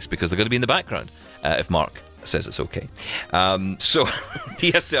these lights, because they're going to be in the background if Mark says it's okay. So he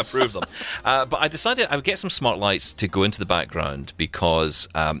has to approve them. But I decided I would get some smart lights to go into the background because,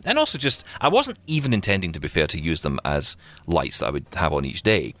 and also just, I wasn't even intending, to be fair, to use them as lights that I would have on each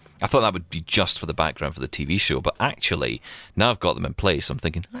day. I thought that would be just for the background for the TV show, but actually, now I've got them in place, I'm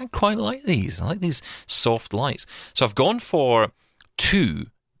thinking, I quite like these. I like these soft lights. So I've gone for three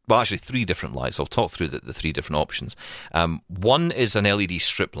different lights. I'll talk through the three different options. One is an LED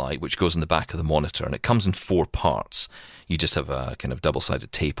strip light, which goes in the back of the monitor, and it comes in 4 parts. You just have a kind of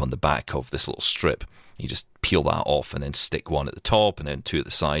double-sided tape on the back of this little strip. You just peel that off and then stick one at the top and then 2 at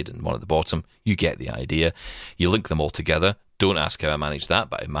the side and 1 at the bottom. You get the idea. You link them all together. Don't ask how I managed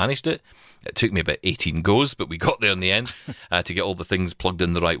that, but I managed it. It took me about 18 goes, but we got there in the end to get all the things plugged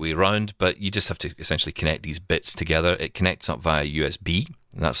in the right way around. But you just have to essentially connect these bits together. It connects up via USB,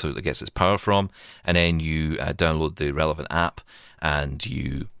 and that's where it gets its power from. And then you download the relevant app and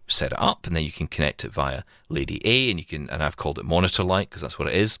you set it up, and then you can connect it via Lady A, and I've called it Monitor Light because that's what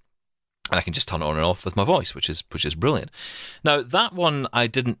it is. And I can just turn it on and off with my voice, which is brilliant. Now, that one I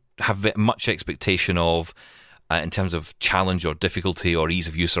didn't have much expectation of in terms of challenge or difficulty or ease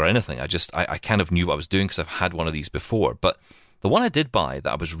of use or anything. I kind of knew what I was doing because I've had one of these before. But the one I did buy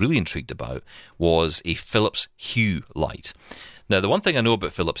that I was really intrigued about was a Philips Hue light. Now, the one thing I know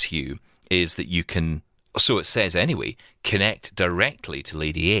about Philips Hue is that you can, so it says anyway, connect directly to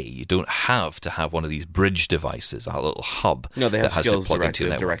Lady A. You don't have to have one of these bridge devices, a little hub. No, they have that has skills to plug direct, into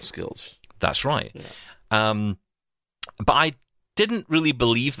your network. direct skills. That's right. Yeah. But I didn't really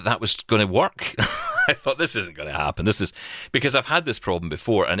believe that was going to work. I thought, this isn't going to happen. This is because I've had this problem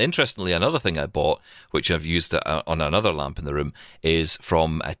before. And interestingly, another thing I bought, which I've used on another lamp in the room, is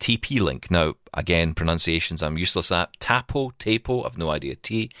from a TP-Link. Now, again, pronunciations I'm useless at. Tapo, I've no idea.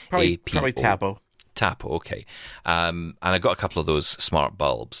 Probably T-A-P-O. Tapo. Tapo, okay. And I got a couple of those smart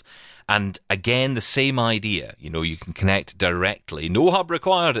bulbs. And again, the same idea. You can connect directly. No hub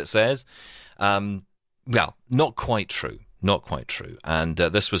required, it says. Well, not quite true. Not quite true. And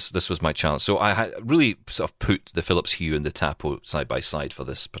this was my challenge. So I had really sort of put the Philips Hue and the Tapo side by side for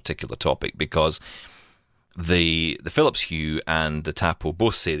this particular topic, because the Philips Hue and the Tapo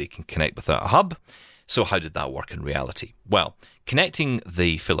both say they can connect without a hub. So how did that work in reality? Well, connecting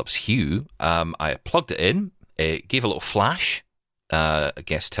the Philips Hue, I plugged it in. It gave a little flash, I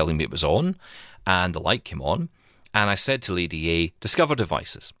guess telling me it was on, and the light came on. And I said to Lady A, discover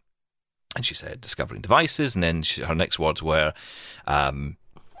devices. And she said, discovering devices. And then her next words were, I've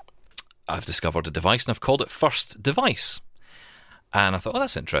discovered a device and I've called it First Device. And I thought,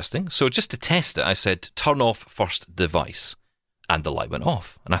 that's interesting. So just to test it, I said, turn off First Device. And the light went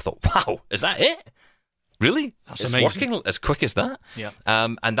off. And I thought, wow, is that it? Really? That's it's amazing. Working as quick as that? Yeah.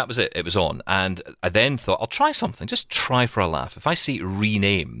 And that was it. It was on. And I then thought, I'll try something. Just try for a laugh. If I say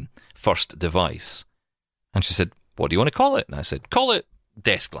rename First Device. And she said, what do you want to call it? And I said, call it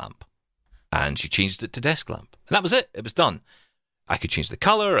Desk Lamp. And she changed it to Desk Lamp. And that was it. It was done. I could change the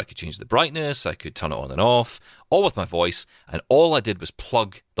colour, I could change the brightness, I could turn it on and off, all with my voice, and all I did was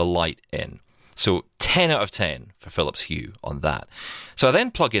plug the light in. So 10 out of 10 for Philips Hue on that. So I then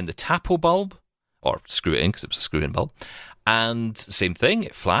plug in the Tapo bulb, or screw it in because it was a screw-in bulb, and same thing,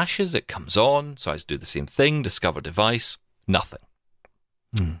 it flashes, it comes on, so I do the same thing, discover device, nothing.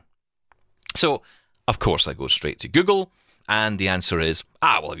 So, of course, I go straight to Google, and the answer is,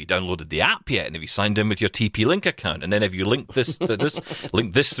 well, have you downloaded the app yet? And have you signed in with your TP-Link account? And then have you linked this to this,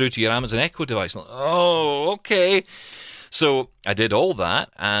 link this through to your Amazon Echo device? Oh, okay. So I did all that,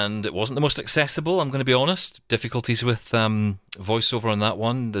 and it wasn't the most accessible, I'm going to be honest. Difficulties with voiceover on that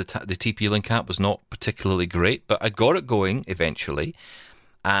one. The TP-Link app was not particularly great, but I got it going eventually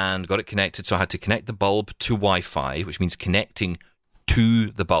and got it connected. So I had to connect the bulb to Wi-Fi, which means connecting to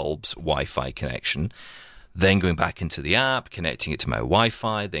the bulb's Wi-Fi connection, then going back into the app, connecting it to my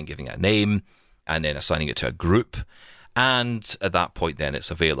Wi-Fi, then giving it a name, and then assigning it to a group. And at that point, then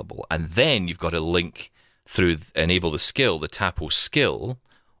it's available. And then you've got to link through Enable the skill, the Tapo skill,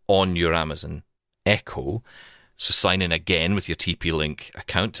 on your Amazon Echo. So sign in again with your TP-Link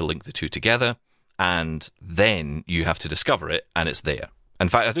account to link the two together. And then you have to discover it, and it's there. In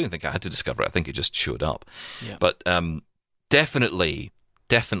fact, I don't think I had to discover it. I think it just showed up. Yeah. But definitely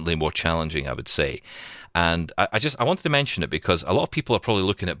more challenging, I would say. And I wanted to mention it because a lot of people are probably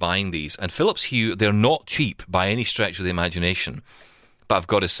looking at buying these. And Philips Hue, they're not cheap by any stretch of the imagination. But I've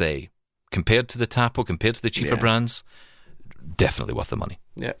got to say, compared to the Tapo, compared to the cheaper brands, definitely worth the money.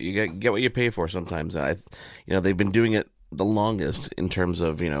 Yeah, you get what you pay for sometimes. They've been doing it the longest in terms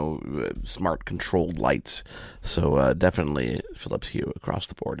of, smart controlled lights. So definitely Philips Hue across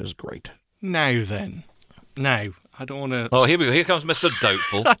the board is great. Now, I don't want to... Oh, here we go. Here comes Mr.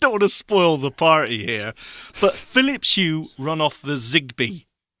 Doubtful. I don't want to spoil the party here. But Philips Hue run off the Zigbee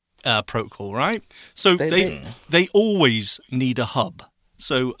protocol, right? So they always need a hub.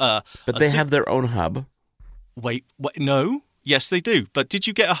 So, but they have their own hub. Wait, no. Yes, they do. But did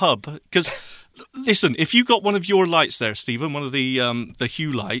you get a hub? Because, listen, if you got one of your lights there, Stephen, one of the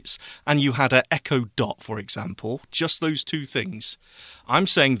Hue lights, and you had an Echo Dot, for example, just those two things, I'm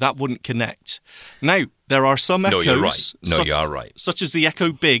saying that wouldn't connect. Now, there are some Echoes... No, you're right. You are right. Such as the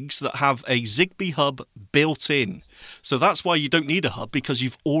Echo Bigs that have a Zigbee hub built in. So that's why you don't need a hub, because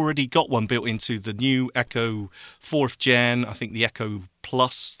you've already got one built into the new Echo 4th Gen, I think the Echo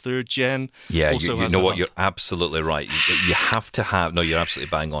Plus 3rd Gen. Yeah, you know what? You're absolutely right. You have to have... No, you're absolutely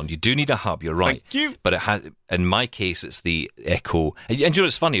bang on. You do need a hub, you're right. Thank you. But in my case, it's the Echo... And you know,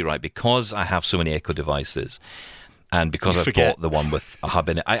 it's funny, right? Because I have so many Echo devices... And because I've bought the one with a hub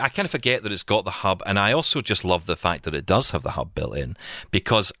in it, I kind of forget that it's got the hub. And I also just love the fact that it does have the hub built in,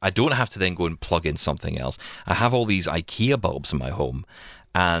 because I don't have to then go and plug in something else. I have all these IKEA bulbs in my home.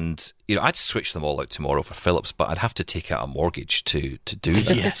 And, I'd switch them all out tomorrow for Philips, but I'd have to take out a mortgage to do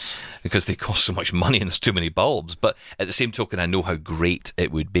that. Yes. Because they cost so much money and there's too many bulbs. But at the same token, I know how great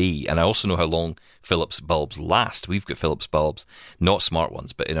it would be. And I also know how long Philips bulbs last. We've got Philips bulbs, not smart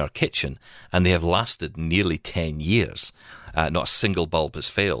ones, but in our kitchen. And they have lasted nearly 10 years. Not a single bulb has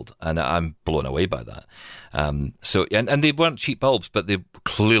failed. And I'm blown away by that. And they weren't cheap bulbs, but they're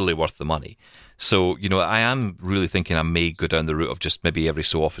clearly worth the money. So, I am really thinking I may go down the route of just maybe every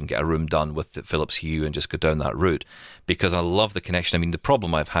so often get a room done with the Philips Hue and just go down that route, because I love the connection. I mean, the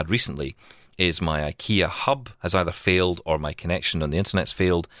problem I've had recently is my IKEA hub has either failed or my connection on the internet's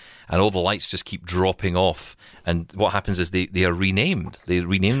failed, and all the lights just keep dropping off. And what happens is they are renamed. They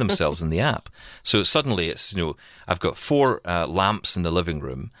rename themselves in the app. So suddenly it's, I've got 4 lamps in the living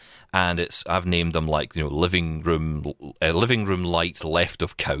room, and I've named them like, living room light left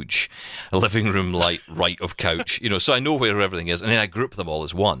of couch, living room light right of couch, so I know where everything is. And then I group them all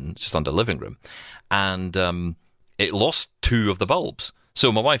as one, just under living room. And it lost 2 of the bulbs.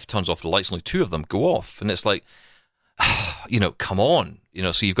 So my wife turns off the lights, only 2 of them go off. And it's like, come on.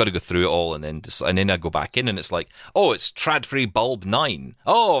 So you've got to go through it all, and then I go back in, and it's like, oh, it's trad-free bulb 9.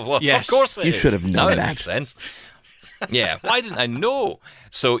 Oh, well, yes. Of course it is. You should have known that. Makes sense. Yeah, why didn't I know?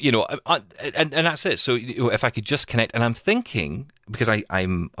 So, and that's it. So if I could just connect, and I'm thinking, because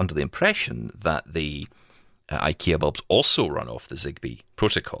I'm under the impression that the IKEA bulbs also run off the Zigbee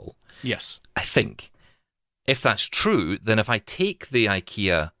protocol. Yes. I think if that's true, then if I take the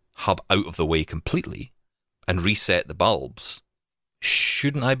IKEA hub out of the way completely and reset the bulbs,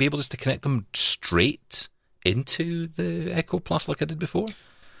 shouldn't I be able just to connect them straight into the Echo Plus like I did before?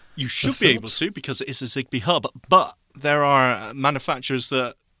 You should be able to, because it is a Zigbee hub, but there are manufacturers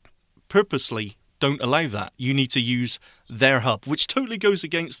that purposely don't allow that. You need to use their hub, which totally goes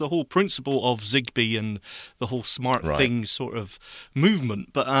against the whole principle of Zigbee and the whole smart things sort of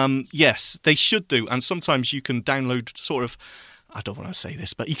movement. But yes, they should do. And sometimes you can download sort of, I don't want to say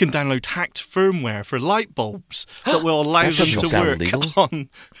this, but you can download hacked firmware for light bulbs that will allow them to work legal. On...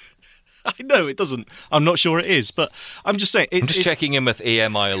 I know it doesn't. I'm not sure it is, but I'm just saying. I'm just checking in with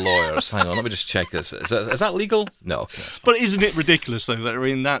AMI lawyers. Hang on, let me just check this. Is that legal? No. Okay, but isn't it ridiculous though that we're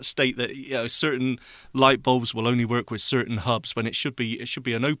in that state that certain light bulbs will only work with certain hubs when it should be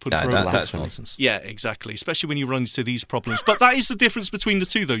an open program? That's nonsense. Yeah, exactly. Especially when you run into these problems. But that is the difference between the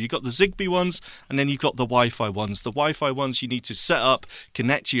two, though. You've got the Zigbee ones, and then you've got the Wi-Fi ones. The Wi-Fi ones you need to set up,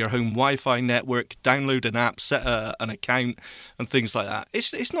 connect to your home Wi-Fi network, download an app, set an account, and things like that.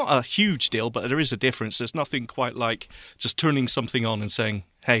 It's not a huge deal, but there is a difference. There's nothing quite like just turning something on and saying,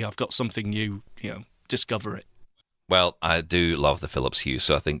 hey, I've got something new, discover it. Well, I do love the Philips Hue,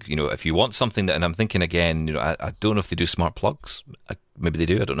 so I think, if you want something that, and I'm thinking again, I don't know if they do smart plugs. Maybe they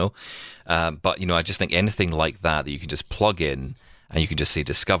do, I don't know. But, I just think anything like that you can just plug in and you can just say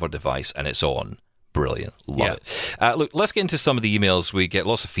discover device and it's on. Brilliant. Love it. Look, let's get into some of the emails. We get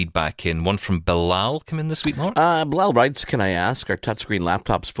lots of feedback in. One from Bilal come in this week, Mark. Bilal writes, can I ask, are touchscreen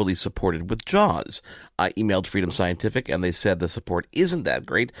laptops fully supported with JAWS? I emailed Freedom Scientific and they said the support isn't that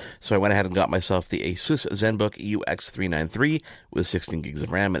great, so I went ahead and got myself the Asus ZenBook UX393 with 16 gigs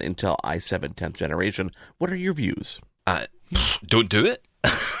of RAM and Intel i7 10th generation. What are your views? Don't do it.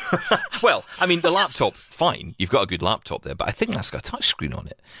 Well, I mean, the laptop, fine. You've got a good laptop there, but I think that's got a touchscreen on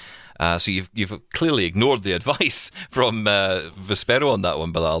it. So you've clearly ignored the advice from Vespero on that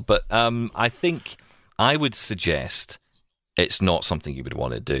one, Bilal. But I think I would suggest it's not something you would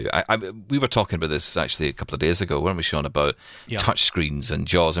want to do. We were talking about this actually a couple of days ago, weren't we, Sean, about touchscreens and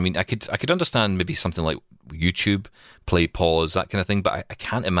JAWS. I mean, I could understand maybe something like YouTube, play, pause, that kind of thing, but I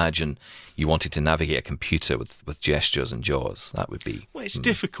can't imagine you wanted to navigate a computer with gestures and JAWS. That would be... Well, it's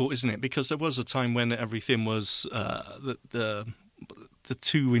difficult, isn't it? Because there was a time when everything was the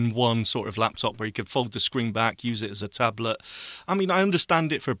two-in-one sort of laptop where you could fold the screen back, use it as a tablet. I mean, I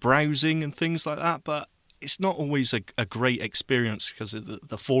understand it for browsing and things like that, but it's not always a great experience because of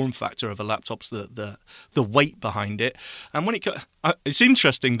the form factor of a laptop's the weight behind it. And when it's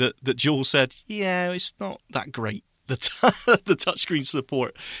interesting that Joel said, it's not that great. The touchscreen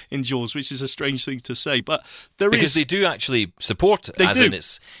support in JAWS, which is a strange thing to say, but because they do actually support it. They do.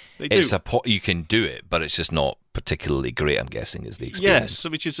 You can do it, but it's just not particularly great, I'm guessing, is the Yes, experience.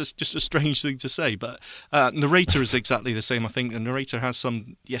 which is just a strange thing to say. But Narrator is exactly the same, I think. And Narrator has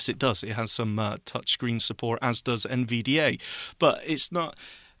some, yes, it does. It has some touchscreen support, as does NVDA. But it's not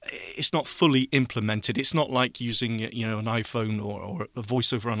fully implemented. It's not like using an iPhone or a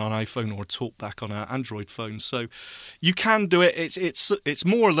voiceover on an iPhone or TalkBack on an Android phone. So you can do it. It's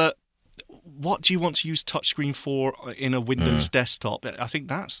more that what do you want to use touchscreen for in a Windows desktop? I think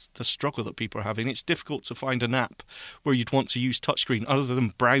that's the struggle that people are having. It's difficult to find an app where you'd want to use touchscreen other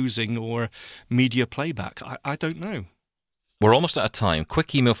than browsing or media playback. I don't know. We're almost out of time.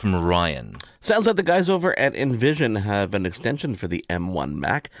 Quick email from Ryan. Sounds like the guys over at Envision have an extension for the M1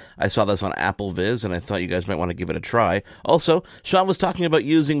 Mac. I saw this on Apple Viz, and I thought you guys might want to give it a try. Also, Sean was talking about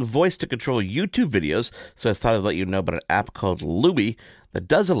using voice to control YouTube videos, so I thought I'd let you know about an app called Luby that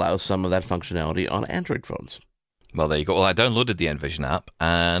does allow some of that functionality on Android phones. Well, there you go. Well, I downloaded the Envision app,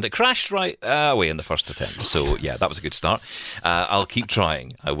 and it crashed right away in the first attempt. So, yeah, that was a good start. I'll keep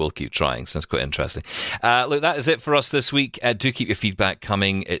trying. I will keep trying. Sounds quite interesting. Look, that is it for us this week. Do keep your feedback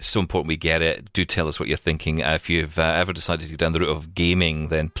coming. It's so important we get it. Do tell us what you're thinking. If you've ever decided to go down the route of gaming,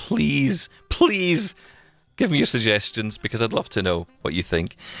 then please give me your suggestions, because I'd love to know what you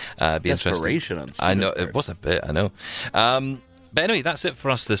think. Be Desperation interesting. On I know, it was a bit, I know. But anyway, that's it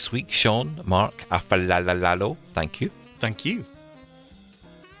for us this week. Sean, Mark, afalalalo, thank you. Thank you.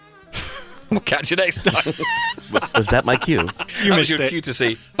 We'll catch you next time. Was that my cue? You missed your it. cue to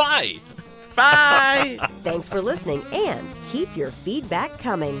say bye. Bye! Thanks for listening, and keep your feedback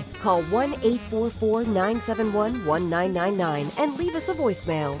coming. Call 1-844-971-1999 and leave us a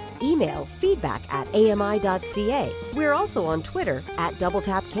voicemail. Email feedback@ami.ca. We're also on Twitter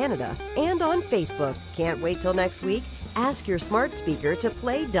 @DoubleTapCanada and on Facebook. Can't wait till next week? Ask your smart speaker to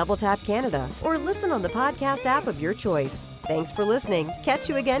play Double Tap Canada or listen on the podcast app of your choice. Thanks for listening. Catch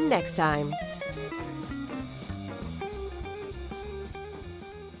you again next time.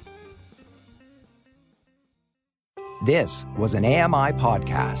 This was an AMI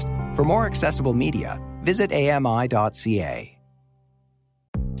podcast. For more accessible media, visit ami.ca.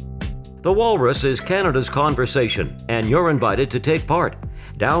 The Walrus is Canada's conversation, and you're invited to take part.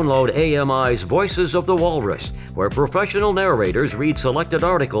 Download AMI's Voices of the Walrus, where professional narrators read selected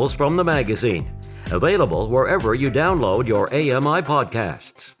articles from the magazine. Available wherever you download your AMI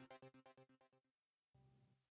podcasts.